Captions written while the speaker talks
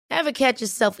Ever catch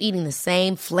yourself eating the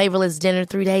same flavorless dinner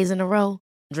 3 days in a row?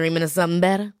 Dreaming of something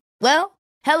better? Well,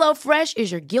 HelloFresh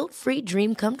is your guilt-free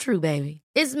dream come true, baby.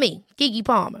 It's me, Keke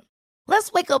Palmer.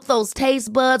 Let's wake up those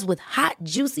taste buds with hot,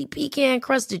 juicy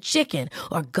pecan-crusted chicken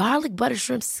or garlic butter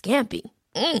shrimp scampi.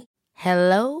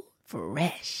 Hello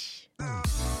Fresh.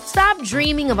 Stop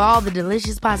dreaming of all the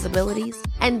delicious possibilities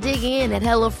and dig in at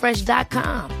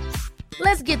HelloFresh.com.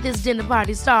 Let's get this dinner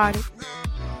party started.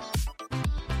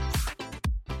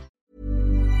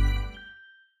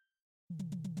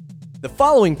 The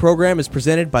following program is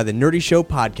presented by the Nerdy Show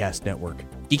Podcast Network,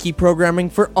 geeky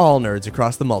programming for all nerds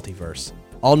across the multiverse.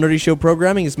 All Nerdy Show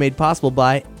programming is made possible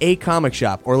by A Comic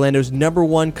Shop, Orlando's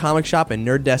 #1 comic shop and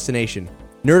nerd destination,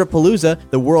 Nerdapalooza,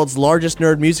 the world's largest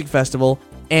nerd music festival,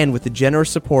 and with the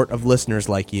generous support of listeners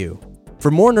like you.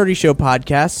 For more Nerdy Show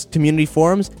podcasts, community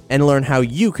forums, and learn how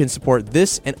you can support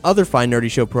this and other fine Nerdy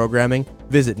Show programming,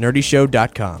 visit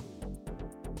nerdyshow.com.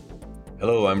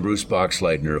 Hello, I'm Bruce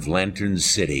Boxleitner of Lantern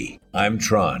City. I'm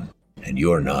Tron, and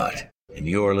you're not. And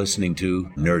you're listening to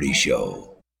Nerdy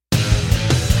Show.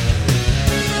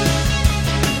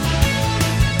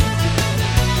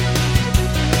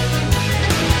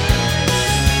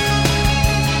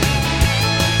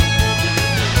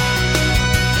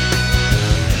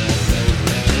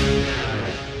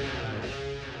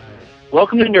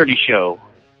 Welcome to Nerdy Show,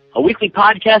 a weekly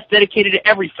podcast dedicated to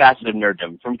every facet of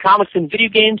nerddom, from comics and video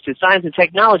games to science and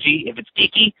technology. If it's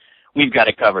geeky, we've got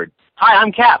it covered. Hi,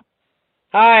 I'm Cap.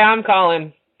 Hi, I'm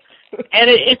Colin. And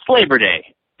it's Labor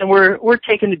Day, and we're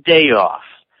taking the day off.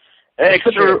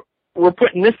 Except we're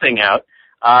putting this thing out,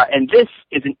 and this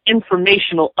is an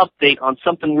informational update on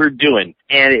something we're doing.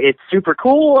 And it's super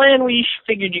cool, and we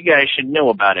figured you guys should know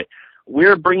about it.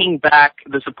 We're bringing back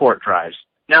the support drives.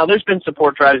 Now, there's been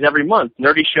support drives every month.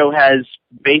 Nerdy Show has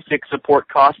basic support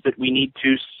costs that we need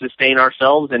to sustain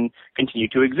ourselves and continue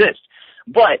to exist.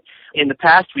 But in the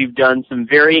past, we've done some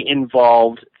very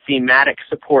involved thematic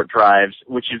support drives,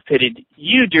 which have pitted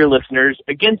you, dear listeners,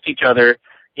 against each other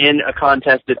in a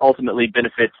contest that ultimately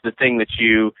benefits the thing that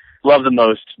you love the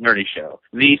most, Nerdy Show.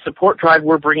 The support drive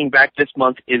we're bringing back this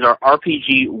month is our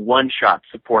RPG one-shot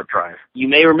support drive. You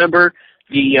may remember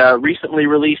the recently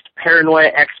released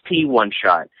Paranoia XP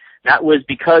one-shot. That was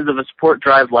because of a support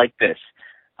drive like this.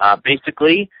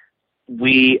 Basically,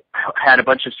 we had a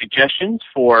bunch of suggestions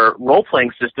for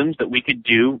role-playing systems that we could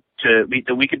do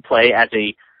that we could play as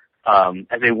a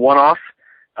one-off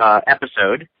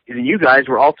episode. And you guys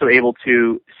were also able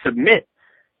to submit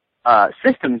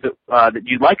systems that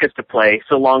you'd like us to play,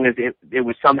 so long as it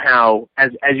was somehow,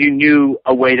 as you knew,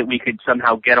 a way that we could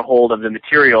somehow get a hold of the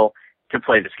material to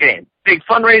play this game. Big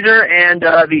fundraiser, and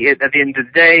at the end of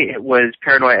the day, it was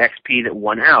Paranoia XP that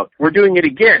won out. We're doing it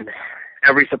again.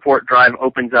 Every support drive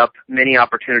opens up many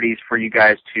opportunities for you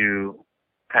guys to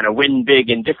kind of win big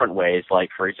in different ways, like,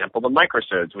 for example, the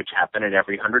microsodes, which happen at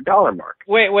every $100 mark.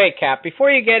 Wait, Cap.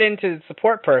 Before you get into the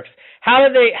support perks, how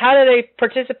do they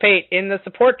participate in the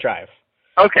support drive?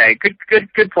 Okay,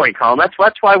 good point, Colin.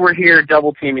 That's why we're here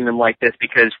double teaming them like this,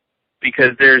 because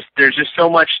there's just so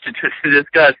much to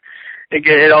discuss.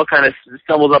 It all kind of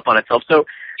stumbles up on itself. So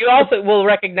you also will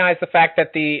recognize the fact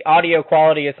that the audio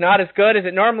quality is not as good as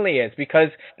it normally is, because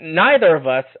neither of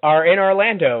us are in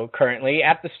Orlando currently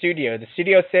at the studio. The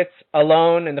studio sits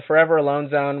alone in the Forever Alone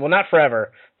Zone. Well, not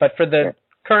forever, but for the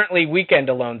currently weekend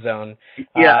alone zone.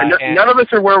 Yeah, none of us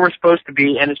are where we're supposed to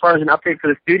be. And as far as an update for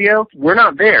the studio, we're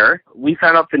not there. We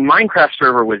found out the Minecraft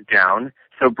server was down,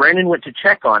 so Brandon went to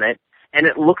check on it, and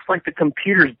it looks like the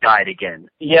computers died again.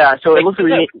 Yeah, so it looks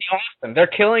like awesome. They're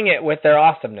killing it with their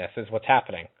awesomeness, is what's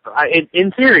happening.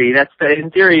 In theory,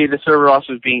 the server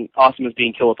also is being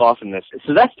killed with awesomeness.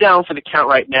 So that's down for the count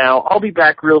right now. I'll be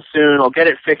back real soon. I'll get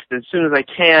it fixed as soon as I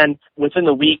can within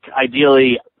the week.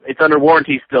 Ideally, it's under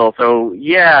warranty still. So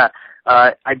yeah,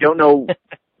 I don't know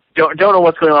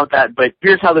what's going on with that. But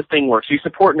here's how this thing works. You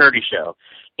support Nerdy Show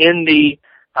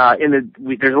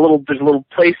there's a little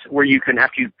place where you can,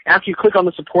 after you click on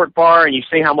the support bar and you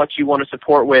say how much you want to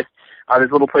support with, there's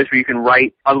a little place where you can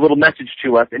write a little message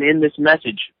to us, and in this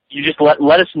message you just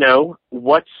let us know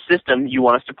what system you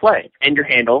want us to play and your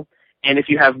handle. And if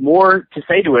you have more to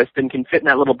say to us than can fit in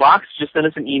that little box, just send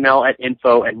us an email at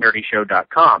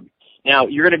info@nerdyshow.com. Now,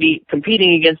 you're going to be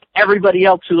competing against everybody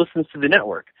else who listens to the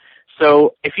network.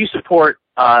 So if you support,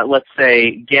 let's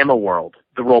say, Gamma World,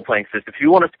 the role-playing system, if you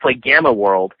want us to play Gamma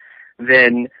World,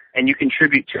 and you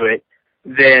contribute to it,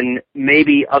 then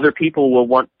maybe other people will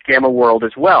want Gamma World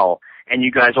as well, and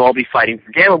you guys will all be fighting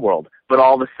for Gamma World. But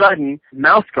all of a sudden,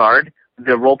 Mouse Guard,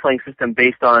 the role-playing system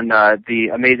based on the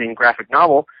amazing graphic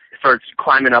novel, starts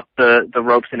climbing up the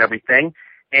ropes and everything.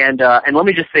 And let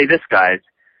me just say this, guys.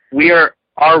 we are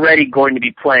already going to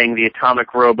be playing the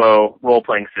Atomic Robo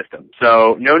role-playing system.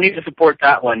 So no need to support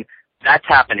that one. That's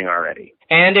happening already.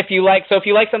 And if you like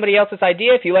somebody else's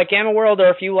idea, if you like Gamma World,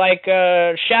 or if you like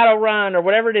Shadowrun, or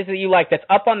whatever it is that you like that's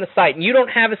up on the site, and you don't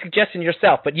have a suggestion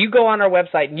yourself, but you go on our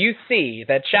website and you see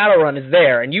that Shadowrun is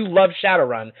there, and you love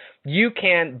Shadowrun, you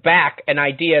can back an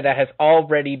idea that has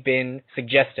already been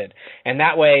suggested. And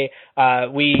that way,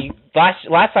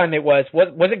 last time it was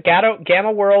it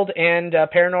Gamma World and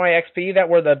Paranoia XP that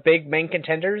were the big main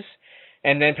contenders?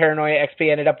 And then Paranoia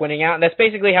XP ended up winning out. And that's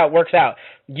basically how it works out.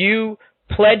 You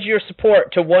pledge your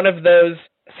support to one of those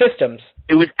systems.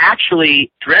 It was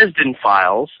actually Dresden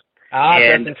Files.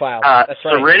 Dresden Files. That's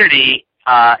right. Serenity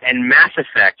and Mass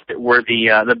Effect that were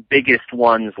the biggest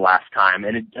ones last time,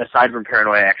 and aside from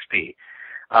Paranoia XP.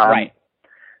 Right.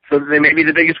 So they may be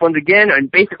the biggest ones again.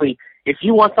 And basically, if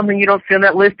you want something you don't see on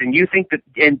that list, and you think that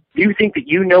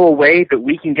you know a way that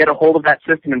we can get a hold of that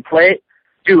system and play it,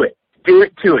 do it. Do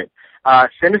it to it.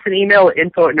 Send us an email at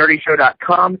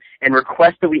info@nerdyshow.com and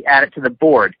request that we add it to the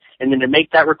board. And then to make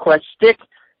that request stick,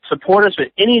 support us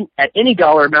at any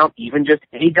dollar amount, even just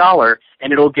any dollar,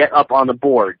 and it'll get up on the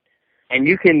board. And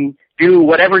you can do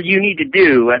whatever you need to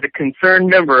do as a concerned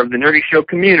member of the Nerdy Show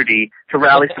community to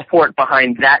rally support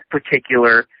behind that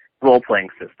particular role-playing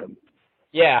system.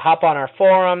 Yeah, hop on our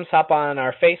forums, hop on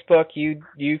our Facebook.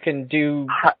 You can do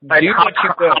what you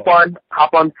will.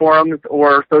 Hop on forums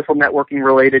or social networking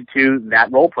related to that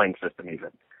role-playing system even.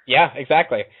 Yeah,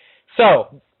 exactly.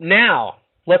 So now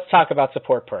let's talk about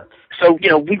support perks. So,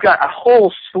 we've got a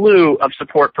whole slew of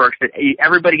support perks that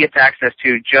everybody gets access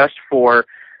to just for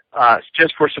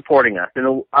supporting us.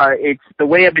 And it's the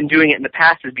way I've been doing it in the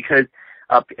past is because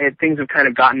things have kind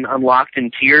of gotten unlocked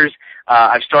in tiers.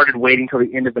 I've started waiting till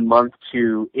the end of the month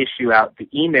to issue out the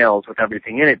emails with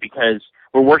everything in it because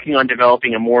we're working on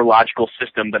developing a more logical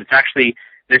system, but it's actually,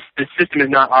 this system is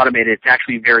not automated. It's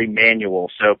actually very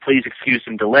manual, so please excuse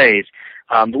some delays.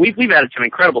 But we've added some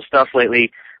incredible stuff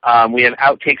lately. We have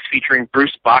outtakes featuring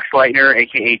Bruce Boxleitner,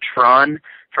 a.k.a. Tron,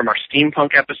 from our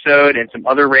steampunk episode, and some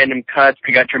other random cuts.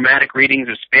 We got dramatic readings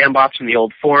of spam bots from the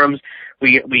old forums.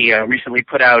 We recently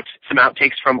put out some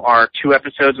outtakes from our 2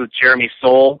 episodes with Jeremy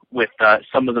Soule, with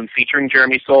some of them featuring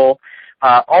Jeremy Soule.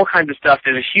 All kinds of stuff.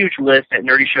 There's a huge list at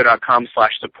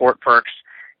nerdyshow.com/support perks,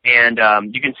 and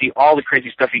you can see all the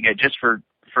crazy stuff you get just for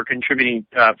contributing,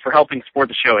 for helping support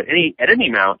the show at any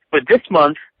amount. But this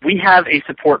month, we have a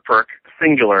support perk,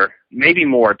 singular, maybe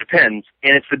more, depends,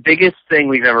 and it's the biggest thing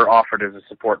we've ever offered as a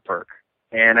support perk.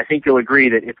 And I think you'll agree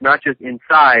that it's not just in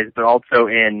size, but also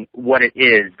in what it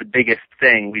is, the biggest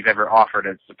thing we've ever offered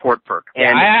as a support perk.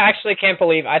 Yeah, I actually can't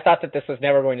believe, I thought that this was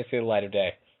never going to see the light of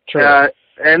day. True.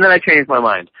 And then I changed my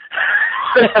mind.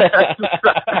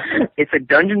 It's a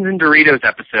Dungeons and Doritos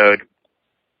episode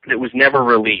that was never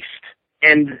released.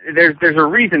 And there's a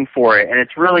reason for it, and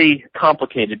it's really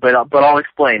complicated, but I'll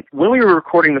explain. When we were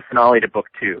recording the finale to Book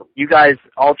 2, you guys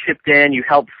all chipped in. You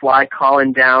helped fly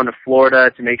Colin down to Florida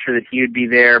to make sure that he would be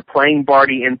there, playing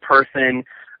Barty in person,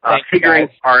 figuring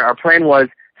our plan was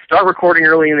start recording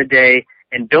early in the day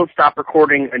and don't stop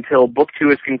recording until Book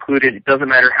 2 is concluded. It doesn't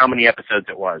matter how many episodes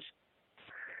it was.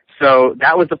 So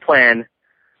that was the plan,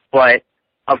 but,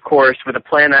 of course, with a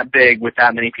plan that big with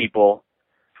that many people,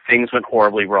 things went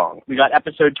horribly wrong. We got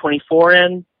episode 24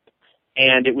 in,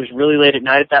 and it was really late at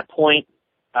night at that point.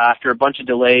 After a bunch of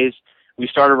delays, we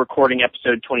started recording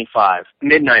episode 25.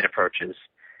 Midnight approaches,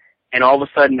 and all of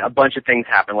a sudden, a bunch of things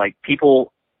happen. Like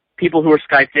people who are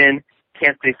Skyped in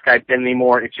can't stay Skyped in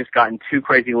anymore. It's just gotten too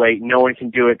crazy late. No one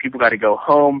can do it. People got to go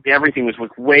home. Everything was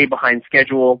way behind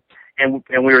schedule, and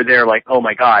we were there like, oh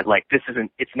my God, like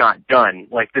it's not done.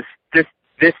 Like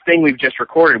this thing we've just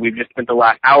recorded, we've just spent the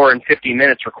last hour and 50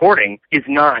 minutes recording, is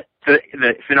not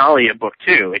the finale of Book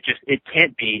 2. It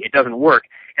can't be. It doesn't work.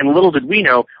 And little did we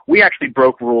know, we actually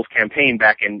broke Rules Campaign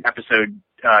back in episode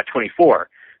 24.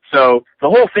 So the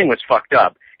whole thing was fucked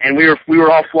up, and we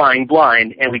were all flying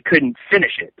blind, and we couldn't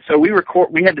finish it. So we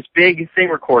had this big thing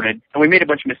recorded, and we made a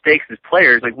bunch of mistakes as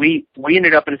players. Like we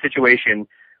ended up in a situation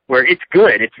where it's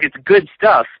good. It's good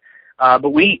stuff, but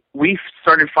we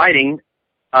started fighting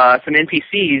some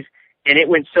NPCs, and it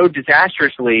went so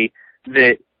disastrously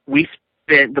that we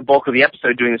spent the bulk of the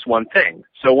episode doing this one thing.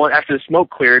 So after the smoke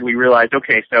cleared, we realized,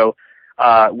 okay, so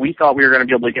we thought we were going to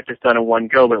be able to get this done in one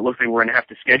go, but it looks like we're going to have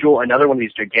to schedule another one of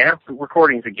these gigantic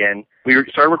recordings again. We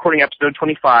started recording episode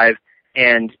 25,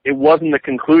 and it wasn't the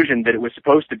conclusion that it was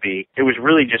supposed to be. It was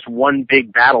really just one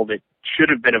big battle that should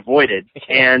have been avoided,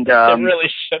 and it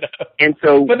really should have. And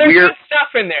so, but there's good stuff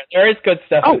in there. There is good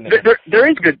stuff in there. There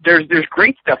is good. There's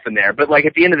great stuff in there. But like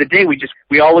at the end of the day,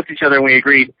 we all looked at each other and we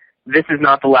agreed this is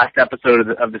not the last episode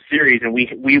of the series, and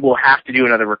we will have to do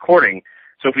another recording.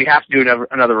 So if we have to do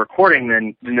another recording,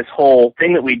 then this whole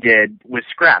thing that we did was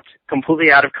scrapped,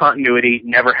 completely out of continuity,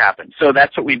 never happened. So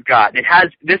that's what we've got.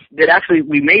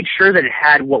 We made sure that it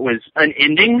had what was an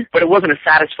ending, but it wasn't a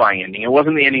satisfying ending. It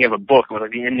wasn't the ending of a book. It was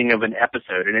like the ending of an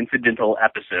episode, an incidental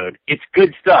episode. It's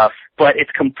good stuff, but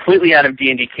it's completely out of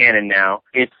D&D canon now.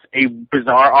 It's a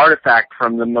bizarre artifact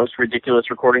from the most ridiculous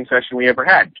recording session we ever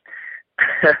had.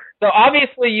 So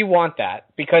obviously you want that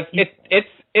because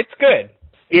it's good.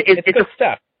 It's good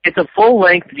stuff. It's a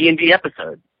full-length D&D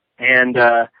episode, and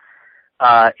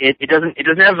it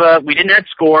doesn't have we didn't add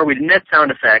score, we didn't add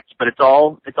sound effects, but it's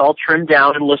all trimmed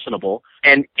down and listenable.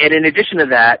 And in addition to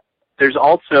that, there's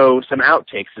also some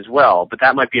outtakes as well, but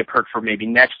that might be a perk for maybe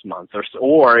next month,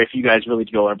 or if you guys really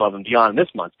go above and beyond this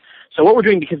month. So what we're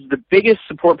doing, because it's the biggest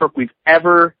support perk we've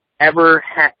ever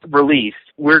released,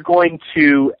 we're going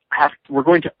to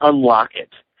unlock it.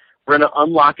 We're going to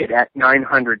unlock it at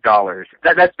 $900.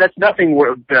 That's nothing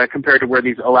compared to where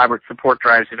these elaborate support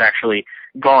drives have actually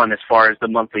gone as far as the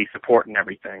monthly support and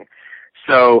everything.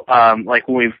 So, like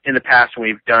when in the past when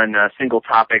we've done single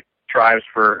topic drives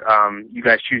for you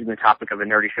guys choosing the topic of a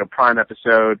Nerdy Show Prime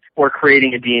episode, or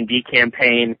creating a D&D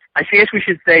campaign. I guess we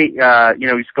should say,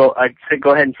 go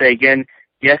ahead and say again,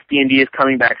 yes, D&D is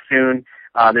coming back soon.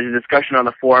 There's a discussion on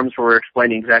the forums where we're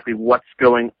explaining exactly what's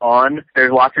going on.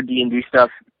 There's lots of D&D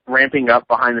stuff ramping up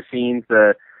behind the scenes,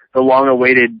 the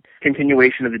long-awaited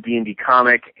continuation of the D&D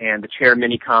comic and the Chair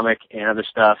mini comic and other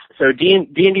stuff. So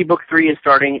D&D Book 3 is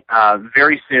starting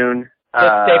very soon. Just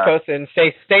stay posted and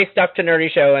stay stuck to Nerdy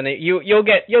Show, and you'll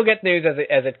get news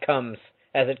as it comes,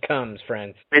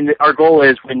 friends. And our goal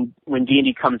is when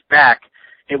D&D comes back,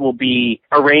 it will be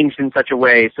arranged in such a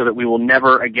way so that we will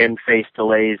never again face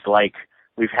delays like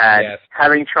we've had. Yes.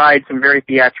 Having tried some very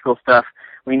theatrical stuff,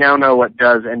 we now know what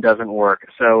does and doesn't work.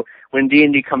 So when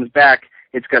D&D comes back,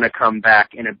 it's going to come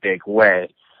back in a big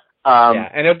way.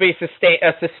 And it'll be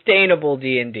a sustainable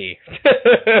D&D.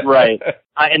 Right.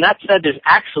 And that said, there's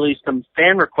actually some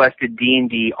fan-requested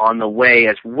D&D on the way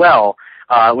as well.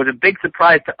 It was a big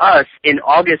surprise to us in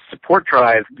August support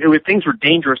drive. Things were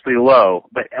dangerously low,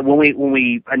 but when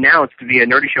we announced via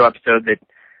Nerdy Show episode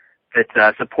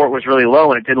that support was really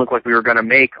low and it didn't look like we were going to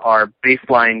make our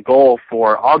baseline goal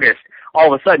for August,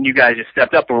 all of a sudden you guys just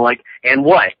stepped up and were like, and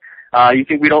what? You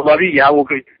think we don't love you? Yeah, we'll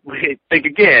think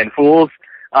again, fools.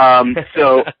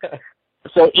 So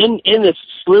in this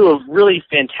slew of really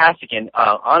fantastic and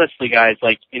honestly, guys,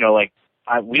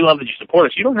 we love that you support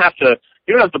us. You don't have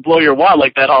to blow your wad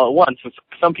like that all at once.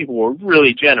 Some people were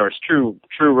really generous, true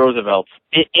Roosevelts.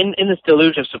 In this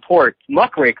deluge of support,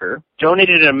 Muckraker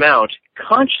donated an amount,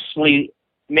 consciously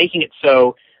making it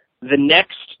so the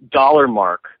next dollar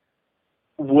mark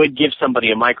would give somebody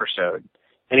a microsode.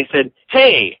 And he said,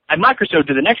 hey, I microsode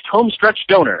to the next home stretch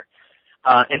donor.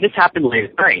 And this happened late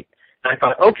at night. And I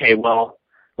thought, okay, well,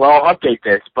 I'll update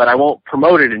this, but I won't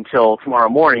promote it until tomorrow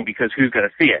morning because who's going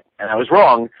to see it? And I was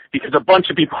wrong because a bunch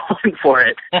of people went for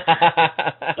it.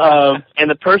 And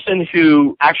the person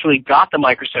who actually got the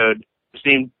microsode was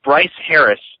named Bryce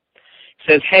Harris.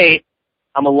 Says, hey,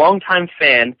 I'm a longtime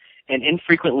fan and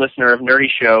infrequent listener of Nerdy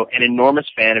Show and enormous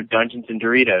fan of Dungeons &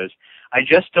 Doritos. I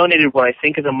just donated what I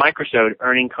think is a microsode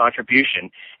earning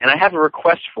contribution, and I have a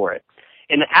request for it.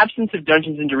 In the absence of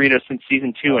Dungeons & Doritos since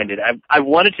Season 2 ended, I've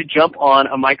wanted to jump on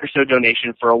a microsode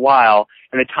donation for a while,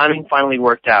 and the timing finally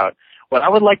worked out. What I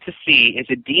would like to see is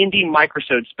a D&D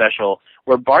microsode special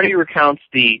where Barty recounts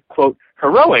the, quote,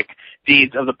 heroic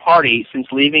deeds of the party since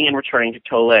leaving and returning to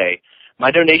Tolay. My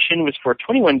donation was for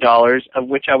 $21, of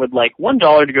which I would like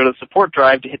 $1 to go to the support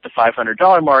drive to hit the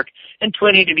 $500 mark, and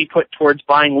 $20 to be put towards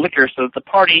buying liquor so that the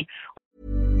party...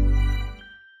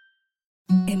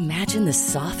 Imagine the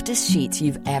softest sheets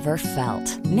you've ever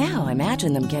felt. Now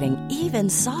imagine them getting even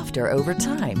softer over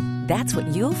time. That's what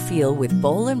you'll feel with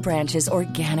Boll & Branch's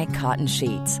organic cotton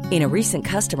sheets. In a recent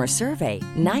customer survey,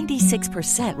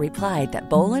 96% replied that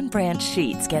Boll & Branch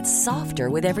sheets get softer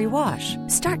with every wash.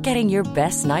 Start getting your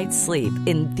best night's sleep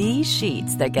in these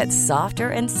sheets that get softer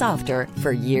and softer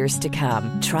for years to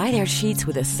come. Try their sheets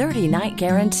with a 30-night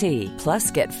guarantee.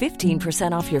 Plus, get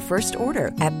 15% off your first order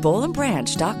at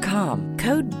bollandbranch.com.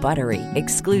 Code BUTTERY.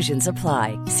 Exclusions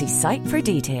apply. See site for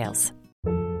details.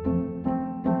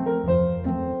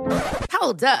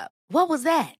 Hold up. What was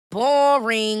that?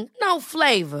 Boring. No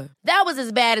flavor. That was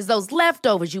as bad as those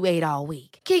leftovers you ate all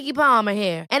week. Keke Palmer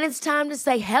here. And it's time to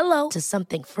say hello to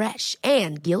something fresh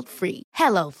and guilt-free.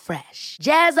 Hello Fresh.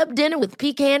 Jazz up dinner with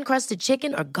pecan-crusted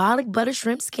chicken or garlic butter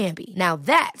shrimp scampi. Now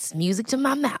that's music to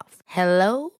my mouth.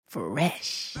 Hello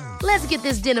Fresh. Let's get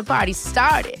this dinner party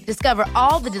started. Discover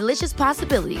all the delicious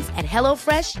possibilities at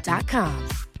HelloFresh.com.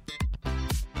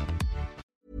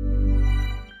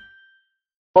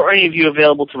 Or any of you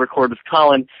available to record with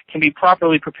Colin can be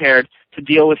properly prepared to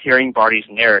deal with hearing Barty's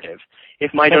narrative.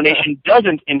 If my donation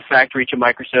doesn't, in fact, reach a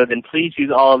microsode, then please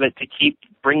use all of it to keep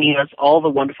bringing us all the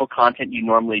wonderful content you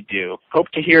normally do. Hope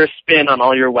to hear a spin on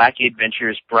all your wacky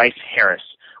adventures, Bryce Harris.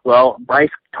 Well,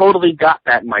 Bryce totally got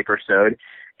that microsode,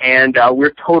 and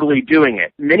we're totally doing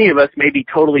it. Many of us may be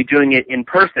totally doing it in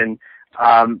person,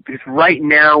 because right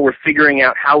now we're figuring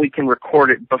out how we can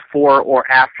record it before or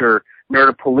after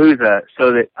Nerdapalooza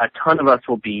so that a ton of us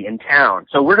will be in town.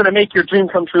 So we're going to make your dream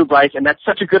come true, Bryce, and that's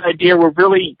such a good idea. We're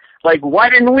really, why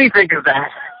didn't we think of that?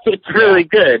 It's really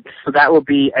good. So that will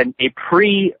be a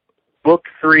pre-Book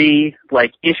 3,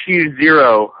 issue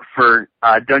 0 for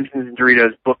Dungeons &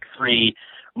 Doritos Book 3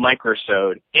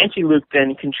 microsode. Auntie Luke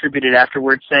then contributed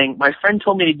afterwards saying, my friend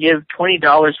told me to give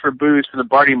 $20 for booze for the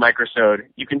Barty microsode.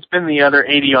 You can spend the other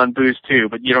 $80 on booze too,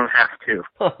 but you don't have to.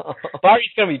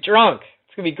 Barty's going to be drunk.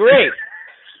 It's going to be great.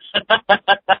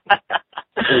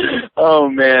 Oh,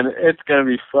 man, it's going to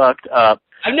be fucked up.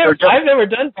 I've never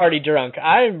done Party drunk.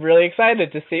 I'm really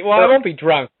excited to see. Well, I won't be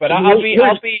drunk, but I'll be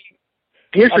operating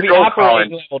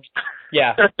level.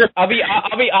 Yeah, I'll be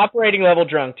operating level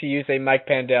drunk, to use a Mike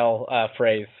Pandel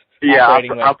phrase. Yeah,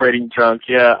 operating drunk.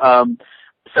 Yeah.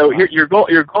 So your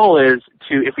goal is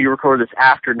to, if we record this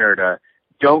after Nerda,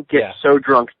 don't get so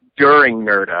drunk during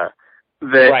Nerda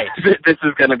that this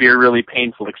is going to be a really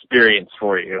painful experience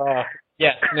for you.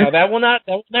 Yes, no, that will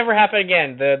never happen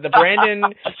again. The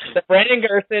Brandon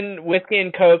Gerson whiskey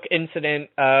and coke incident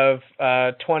of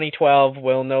 2012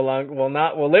 will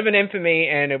live in infamy,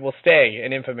 and it will stay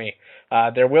in infamy.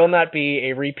 There will not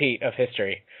be a repeat of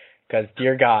history, because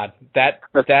dear God, that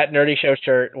Nerdy Show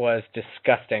shirt was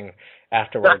disgusting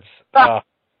afterwards.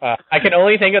 I can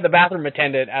only think of the bathroom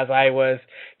attendant as I was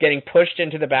getting pushed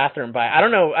into the bathroom by, I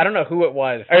don't know who it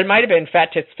was, or it might have been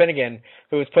Fat Tits Finnegan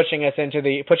who was pushing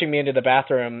me into the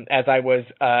bathroom as I was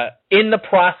in the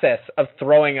process of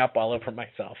throwing up all over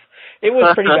myself. It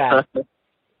was pretty bad.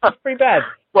 Pretty bad.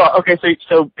 Well, okay,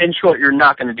 so in short, you're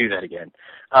not going to do that again.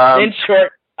 In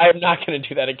short, I'm not going to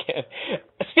do that again.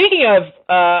 Speaking of,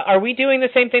 are we doing the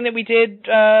same thing that we did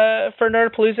for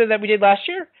Nerdapalooza that we did last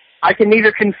year? I can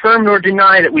neither confirm nor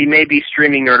deny that we may be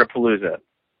streaming Nerdapalooza.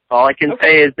 All I can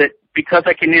say is that because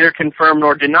I can neither confirm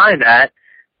nor deny that,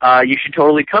 you should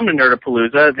totally come to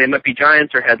Nerdapalooza. They Might Be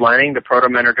Giants are headlining. The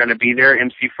Proto-Men are going to be there.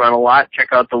 MC Frontalot. Check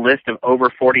out the list of over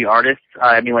 40 artists.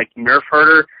 Nerf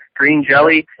Herder, Green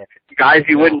Jelly, guys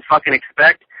you wouldn't fucking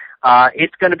expect.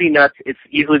 It's going to be nuts. It's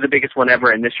easily the biggest one ever,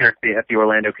 and this year at the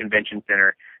Orlando Convention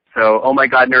Center. So, oh my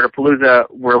God, Nerdapalooza,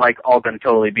 we're all going to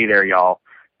totally be there, y'all.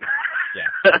 Yeah,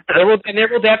 there will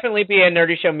definitely be a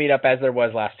Nerdy Show meetup as there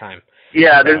was last time.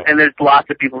 Yeah, there's lots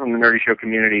of people from the Nerdy Show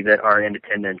community that are in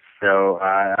attendance. So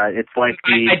it's like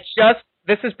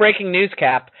this is breaking news,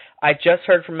 Cap. I just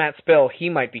heard from Matt Spill. He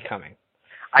might be coming.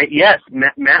 Yes,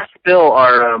 Matt Spill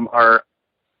are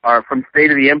from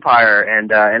State of the Empire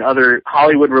and other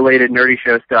Hollywood-related Nerdy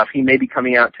Show stuff. He may be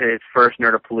coming out to his first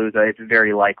Nerdapalooza. It's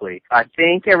very likely. I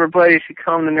think everybody should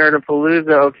come to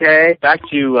Nerdapalooza, okay? Back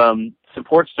to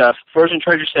support stuff. Frozen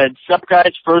Treasure said, "Sup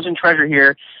guys, Frozen Treasure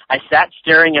here. I sat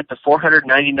staring at the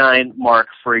 499 mark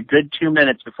for a good 2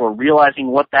 minutes before realizing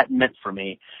what that meant for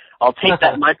me. I'll take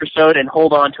that microsode and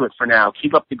hold on to it for now.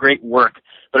 Keep up the great work."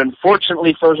 But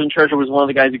unfortunately, Frozen Treasure was one of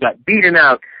the guys who got beaten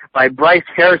out by Bryce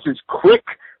Harris's quick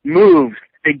moves.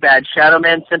 Big Bad Shadow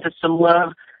Man sent us some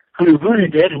love. Voodoo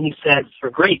did, and he said, "For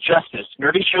great justice,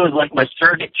 Nerdy Show is like my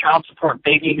surrogate child support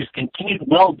baby whose continued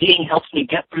well-being helps me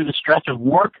get through the stress of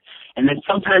work, and then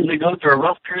sometimes I go through a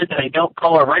rough period that I don't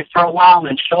call her right for a while and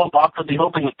then show up awkwardly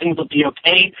hoping that things will be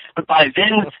okay, but by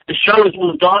then, the show has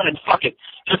moved on, and fuck it.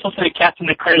 Just listen to Cats in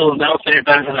the Cradle, and that'll say it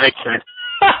better than I could."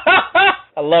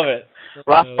 I love it.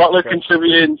 Ross Butler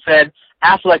contributed and said,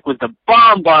 "Affleck was the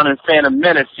bomb in Phantom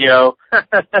Menace, yo."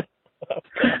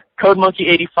 Code Monkey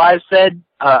 85 said,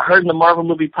 "Heard in the Marvel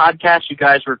movie podcast, you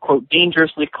guys were, quote,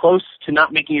 dangerously close to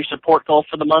not making your support goal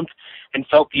for the month and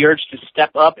felt the urge to step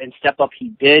up, and step up he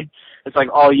did. It's like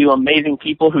all you amazing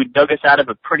people who dug us out of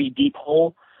a pretty deep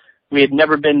hole. We had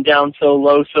never been down so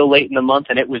low so late in the month,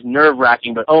 and it was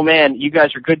nerve-wracking. But, oh, man, you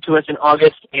guys are good to us in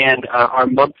August, and our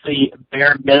monthly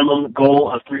bare minimum goal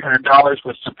of $300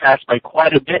 was surpassed by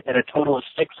quite a bit at a total of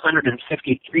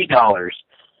 $653.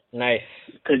 Nice.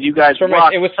 Because you guys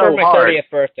rocked. It was for my 30th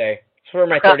birthday. It's for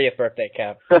my 30th birthday,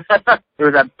 Cap. There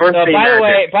was that birthday.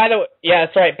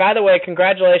 So by the way,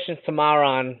 congratulations to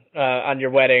Maron on your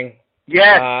wedding.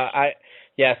 Yes.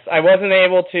 Yes, I wasn't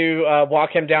able to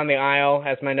walk him down the aisle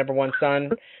as my number one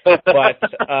son, but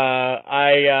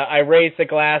I raised a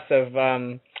glass of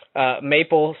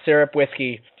maple syrup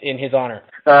whiskey in his honor.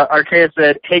 Archaea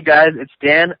said, "Hey guys, it's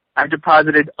Dan. I've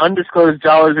deposited undisclosed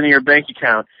dollars into your bank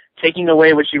account. Taking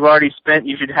away what you've already spent,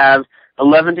 you should have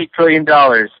 $11 trillion.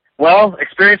 Well,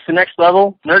 experience the next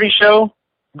level. Nerdy Show,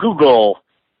 Google.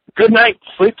 Good night,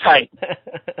 sleep tight."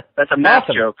 That's a math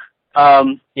joke.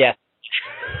 Yes.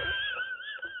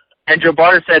 And Joe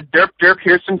Barter said, "Derp, derp,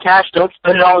 here's some cash. Don't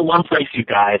spend it all in one place, you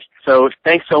guys." So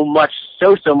thanks so much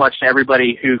to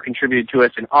everybody who contributed to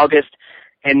us in August.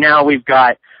 And now we've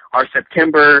got our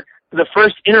September, the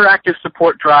first interactive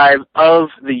support drive of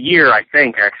the year, I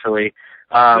think, actually.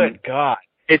 Good God.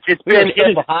 It's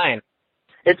been behind.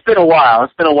 It's been a while.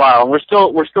 We're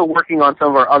still working on some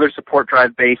of our other support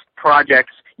drive based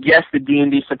projects. Yes, the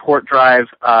D&D support drive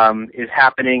is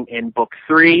happening in book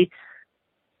 3.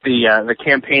 The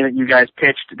campaign that you guys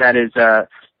pitched, that is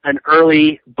an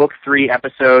early book 3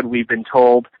 episode, we've been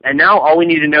told. And now all we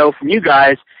need to know from you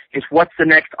guys is what's the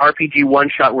next RPG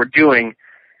one-shot we're doing.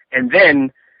 And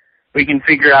then we can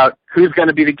figure out who's going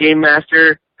to be the game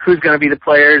master, who's going to be the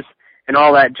players, and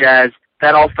all that jazz.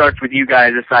 That all starts with you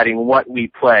guys deciding what we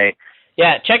play.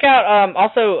 Yeah, check out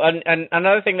also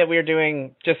another thing that we are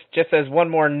doing, just as one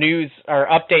more news or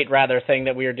update rather thing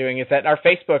that we are doing, is that our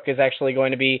Facebook is actually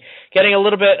going to be getting a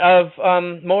little bit of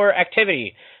more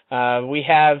activity. We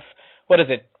have,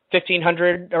 around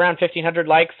 1,500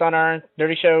 likes on our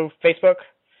Nerdy Show Facebook.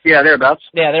 Yeah, thereabouts.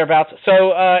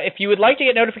 So if you would like to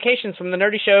get notifications from the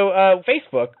Nerdy Show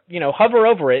Facebook, hover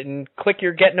over it and click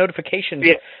your Get Notifications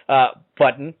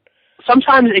button.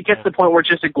 Sometimes it gets to the point where it's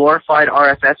just a glorified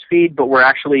RSS feed, but we're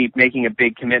actually making a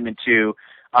big commitment to,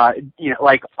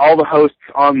 like all the hosts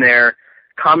on there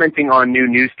commenting on new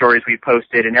news stories we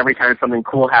posted, and every time something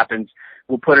cool happens,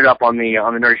 we'll put it up on the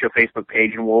Nerdy Show Facebook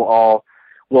page, and all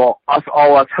us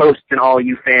hosts and all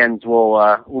you fans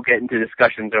will get into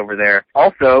discussions over there.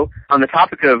 Also, on the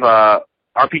topic of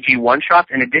RPG one-shots,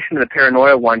 in addition to the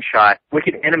Paranoia one-shot,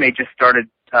 Wicked Anime just started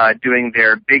doing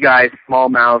their Big Eyes, Small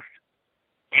Mouth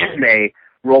anime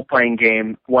role-playing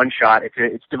game one-shot.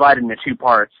 It's divided into 2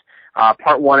 parts.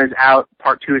 Part 1 is out.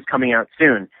 Part 2 is coming out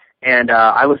soon. And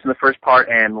I listened to the first part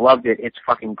and loved it. It's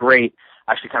fucking great.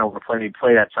 I actually kind of want to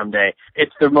play that someday.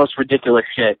 It's the most ridiculous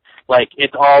shit. Like,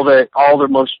 it's all the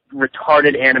most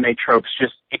retarded anime tropes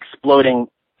just exploding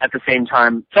at the same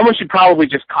time. Someone should probably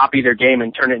just copy their game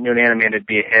and turn it into an anime and it'd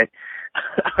be a hit.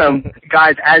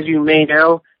 Guys, as you may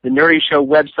know, the Nerdy Show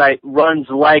website runs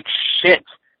like shit.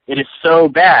 It is so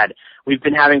bad. We've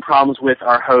been having problems with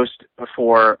our host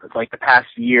for like the past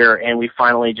year, and we've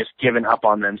finally just given up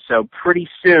on them. So pretty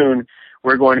soon,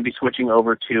 we're going to be switching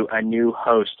over to a new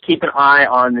host. Keep an eye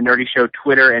on the Nerdy Show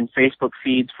Twitter and Facebook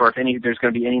feeds for if there's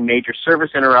going to be any major service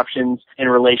interruptions in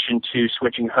relation to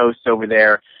switching hosts over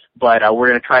there. But we're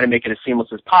going to try to make it as seamless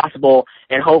as possible,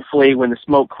 and hopefully when the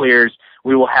smoke clears,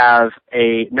 we will have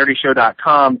a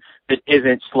nerdyshow.com that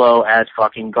isn't slow as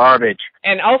fucking garbage.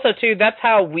 And also, too, that's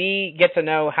how we get to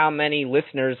know how many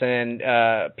listeners and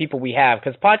people we have,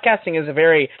 because podcasting is a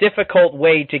very difficult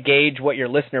way to gauge what your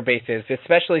listener base is,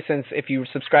 especially since if you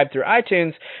subscribe through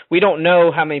iTunes, we don't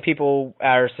know how many people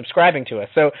are subscribing to us.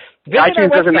 So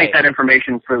iTunes doesn't make that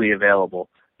information freely available.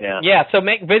 Yeah, so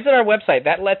visit our website.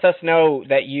 That lets us know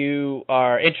that you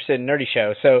are interested in Nerdy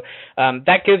Show. So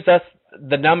that gives us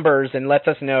the numbers and lets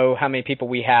us know how many people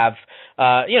we have,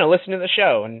 listening to the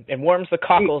show, and warms the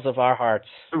cockles of our hearts.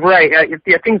 Right.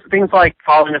 Things like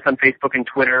following us on Facebook and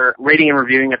Twitter, rating and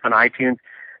reviewing us on iTunes,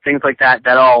 things like that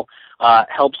all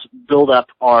helps build up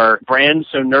our brand.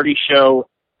 So Nerdy Show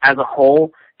as a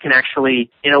whole can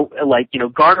actually,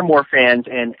 garner more fans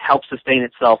and help sustain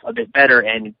itself a bit better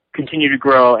and continue to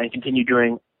grow and continue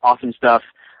doing awesome stuff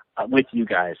with you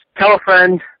guys. Tell a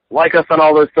friend, like us on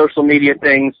all those social media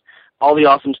things, all the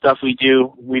awesome stuff we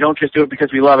do. We don't just do it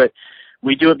because we love it.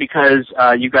 We do it because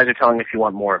you guys are telling us you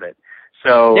want more of it.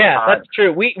 So yeah, that's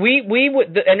true. We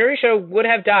would, the Nerdy Show would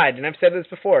have died, and I've said this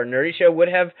before. Nerdy Show would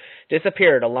have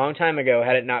disappeared a long time ago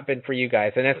had it not been for you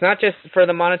guys. And it's not just for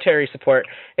the monetary support.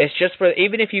 It's just for,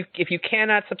 even if you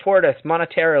cannot support us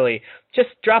monetarily, just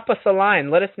drop us a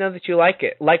line. Let us know that you like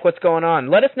it, like what's going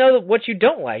on. Let us know what you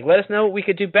don't like. Let us know what we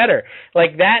could do better.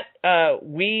 Like that,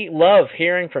 we love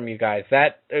hearing from you guys.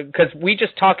 That because we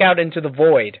just talk out into the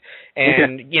void,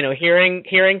 and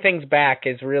hearing things back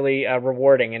is really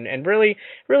rewarding and really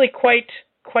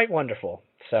quite wonderful.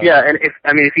 So yeah,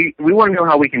 and we want to know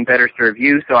how we can better serve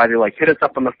you, so either hit us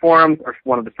up on the forums or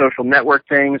one of the social network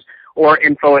things, or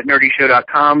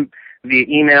info@nerdyshow.com via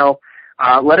email.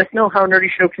 let us know how Nerdy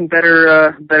Show can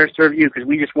better serve you, because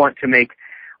we just want to make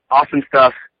awesome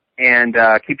stuff and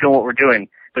keep doing what we're doing.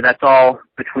 But that's all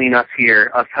between us here,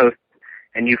 us hosts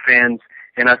and you fans,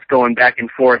 and us going back and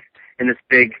forth in this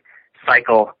big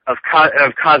cycle of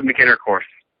cosmic intercourse.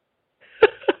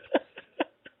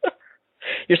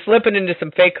 You're slipping into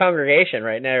some fake congregation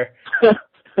right now.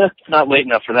 It's not late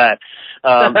enough for that.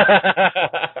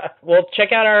 Well,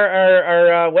 check out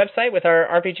our website with our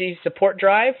RPG support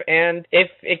drive, and if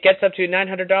it gets up to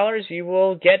 $900, you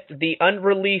will get the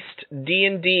unreleased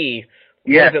D&D.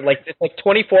 Yeah. What is it, like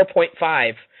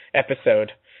 24.5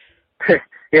 episode.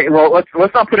 Yeah, well,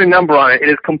 let's not put a number on it. It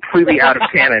is completely out of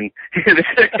canon.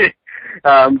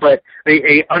 But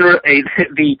the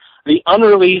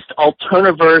unreleased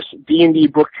Alternaverse D&D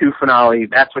Book 2 finale,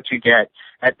 that's what you get.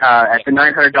 At the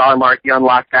 $900 mark, you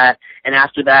unlock that, and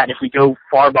after that, if we go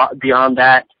far beyond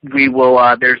that, we will.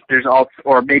 There's also,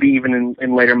 or maybe even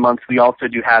in later months, we also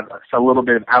do have a little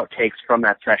bit of outtakes from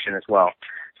that session as well.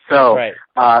 So, right.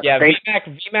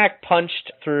 VMAC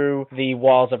punched through the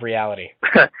walls of reality.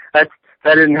 That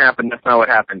didn't happen. That's not what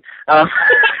happened.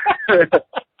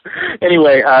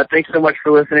 Anyway, thanks so much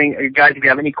for listening. Guys, if you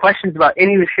have any questions about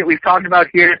any of the shit we've talked about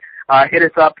here, hit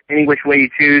us up any which way you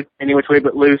choose, any which way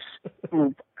but loose.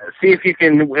 See if you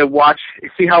can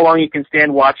see how long you can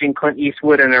stand watching Clint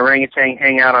Eastwood and an orangutan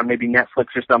hang out on maybe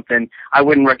Netflix or something. I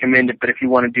wouldn't recommend it, but if you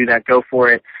want to do that, go for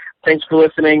it. Thanks for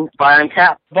listening. Bye, I'm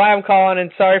Cap. Bye, I'm Colin,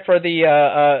 and sorry for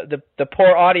the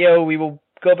poor audio. We will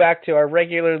go back to our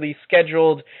regularly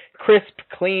scheduled, crisp,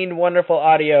 clean, wonderful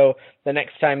audio the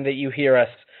next time that you hear us.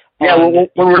 Yeah, when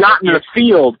we're not in the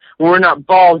field, when we're not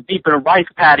balls deep in a rice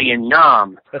paddy and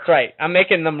nom. That's right. I'm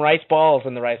making them rice balls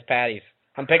in the rice patties.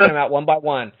 I'm picking them out one by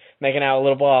one, making out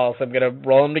little balls. I'm going to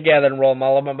roll them together and roll them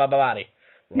all over my body.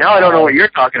 Now I don't know what you're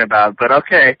talking about, but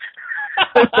okay.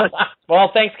 Well,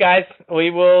 thanks, guys.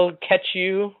 We will catch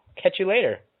you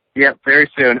later. Yep, very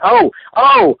soon. Oh!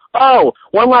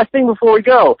 One last thing before we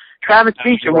go. Travis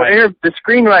Beecham, right. The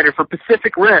screenwriter for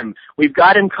Pacific Rim. We've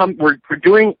got him we're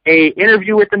doing a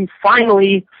interview with him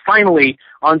finally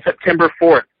on September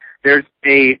 4th. There's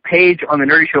a page on the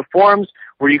Nerdy Show forums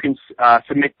where you can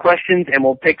submit questions, and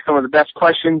we'll pick some of the best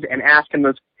questions and ask him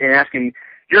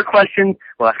your questions.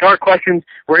 We'll ask our questions.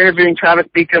 We're interviewing Travis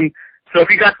Beecham. So if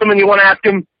you got something you want to ask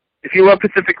him, if you love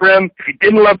Pacific Rim, if you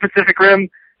didn't love Pacific Rim,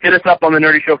 hit us up on the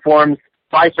Nerdy Show forums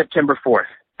by September 4th.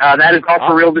 That is all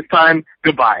for real this time.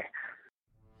 Goodbye.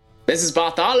 This is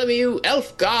Bartholomew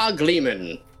Elfgar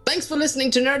Gleeman. Thanks for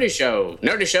listening to Nerdy Show.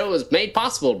 Nerdy Show is made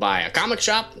possible by a comic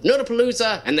shop,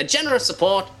 Nerdapalooza, and the generous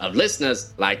support of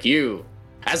listeners like you.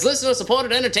 As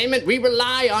listener-supported entertainment, we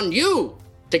rely on you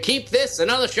to keep this and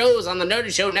other shows on the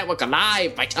Nerdy Show Network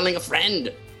alive by telling a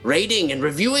friend, rating and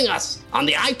reviewing us on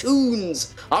the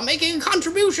iTunes, or making a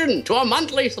contribution to our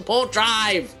monthly support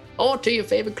drive, or to your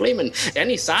favorite Gleeman.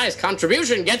 Any size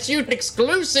contribution gets you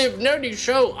exclusive Nerdy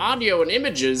Show audio and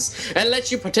images and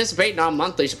lets you participate in our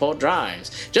monthly support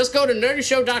drives. Just go to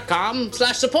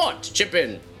nerdyshow.com/support to chip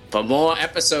in. For more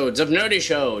episodes of Nerdy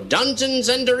Show, Dungeons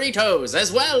and Doritos,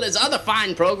 as well as other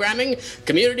fine programming,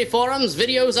 community forums,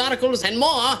 videos, articles, and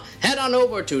more, head on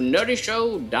over to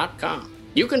nerdyshow.com.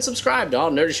 You can subscribe to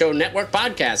all Nerdy Show Network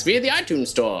podcasts via the iTunes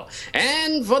Store.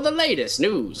 And for the latest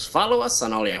news, follow us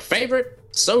on all your favorite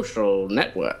social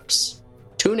networks.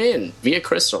 Tune in via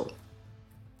Crystal.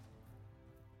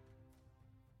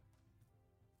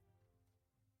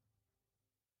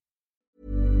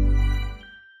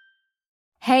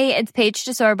 Hey, it's Paige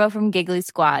DeSorbo from Giggly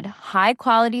Squad. High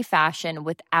quality fashion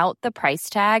without the price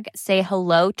tag. Say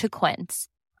hello to Quince.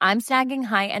 I'm snagging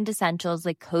high-end essentials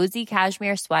like cozy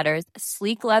cashmere sweaters,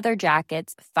 sleek leather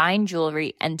jackets, fine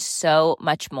jewelry, and so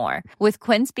much more. With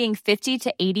Quince being 50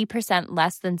 to 80%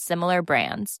 less than similar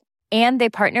brands. And they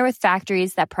partner with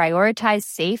factories that prioritize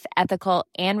safe, ethical,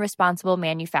 and responsible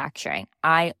manufacturing.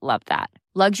 I love that.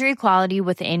 Luxury quality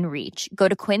within reach. Go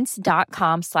to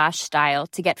quince.com/style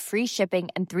to get free shipping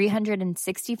and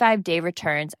 365-day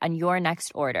returns on your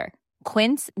next order.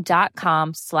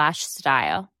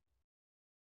 Quince.com/style.